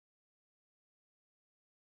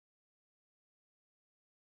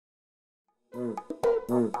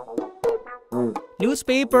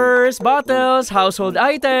Newspapers, bottles, household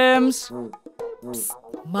items. Psst,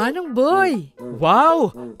 Manong Boy!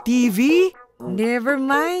 Wow! TV? Never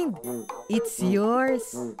mind. It's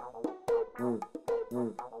yours.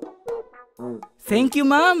 Thank you,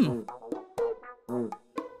 Ma'am.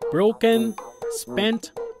 Broken,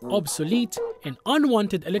 spent, obsolete, and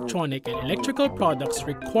unwanted electronic and electrical products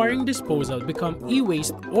requiring disposal become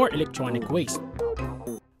e-waste or electronic waste.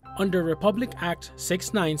 Under Republic Act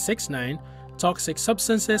 6969, Toxic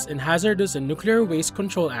Substances and Hazardous and Nuclear Waste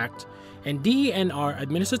Control Act, and DENR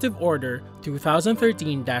Administrative Order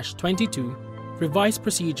 2013-22, Revised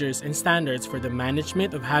Procedures and Standards for the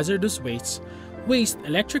Management of Hazardous Wastes, Waste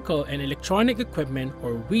Electrical and Electronic Equipment,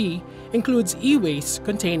 or WEEE, includes e-waste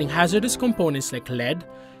containing hazardous components like lead,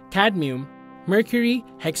 cadmium, mercury,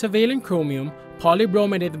 hexavalent chromium,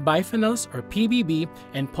 polybrominated biphenyls or PBB,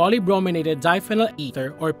 and polybrominated diphenyl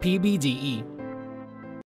ether or PBDE.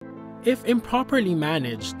 If improperly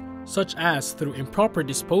managed, such as through improper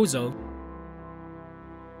disposal,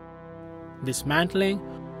 dismantling,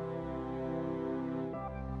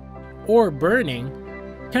 or burning,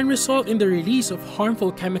 can result in the release of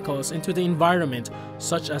harmful chemicals into the environment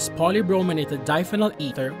such as polybrominated diphenyl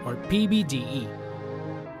ether or PBDE.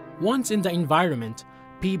 Once in the environment,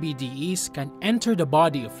 PBDEs can enter the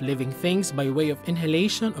body of living things by way of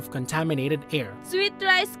inhalation of contaminated air. Sweet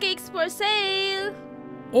rice cakes for sale!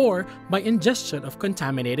 Or by ingestion of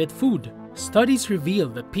contaminated food. Studies reveal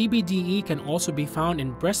that PBDE can also be found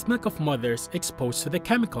in breast milk of mothers exposed to the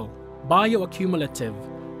chemical. Bioaccumulative.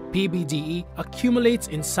 PBDE accumulates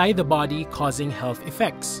inside the body, causing health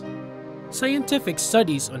effects. Scientific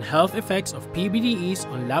studies on health effects of PBDEs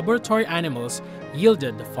on laboratory animals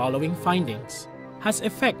yielded the following findings. Has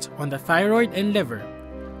effect on the thyroid and liver,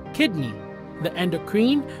 kidney, the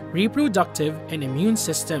endocrine, reproductive, and immune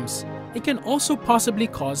systems. It can also possibly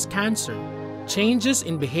cause cancer. Changes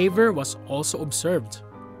in behavior was also observed.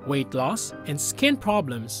 Weight loss and skin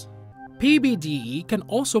problems. PBDE can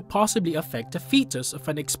also possibly affect the fetus of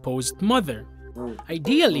an exposed mother.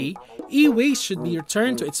 Ideally, e-waste should be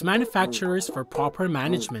returned to its manufacturers for proper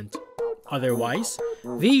management. Otherwise,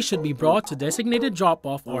 these should be brought to designated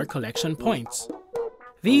drop-off or collection points.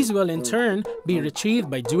 These will in turn be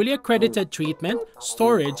retrieved by duly accredited treatment,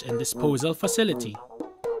 storage, and disposal facility.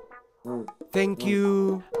 Thank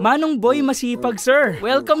you. Manong Boy Masipag, sir.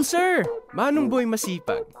 Welcome, sir. Manong Boy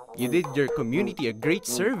Masipag, you did your community a great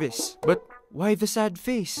service. But why the sad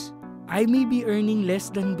face? I may be earning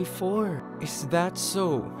less than before. Is that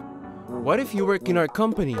so? What if you work in our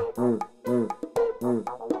company?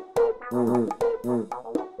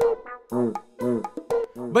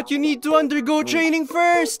 But you need to undergo training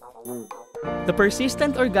first! The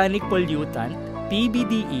persistent organic pollutant,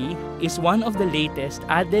 PBDE, is one of the latest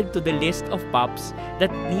added to the list of POPs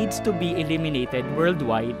that needs to be eliminated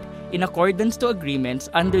worldwide in accordance to agreements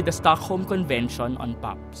under the Stockholm Convention on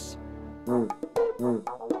POPs.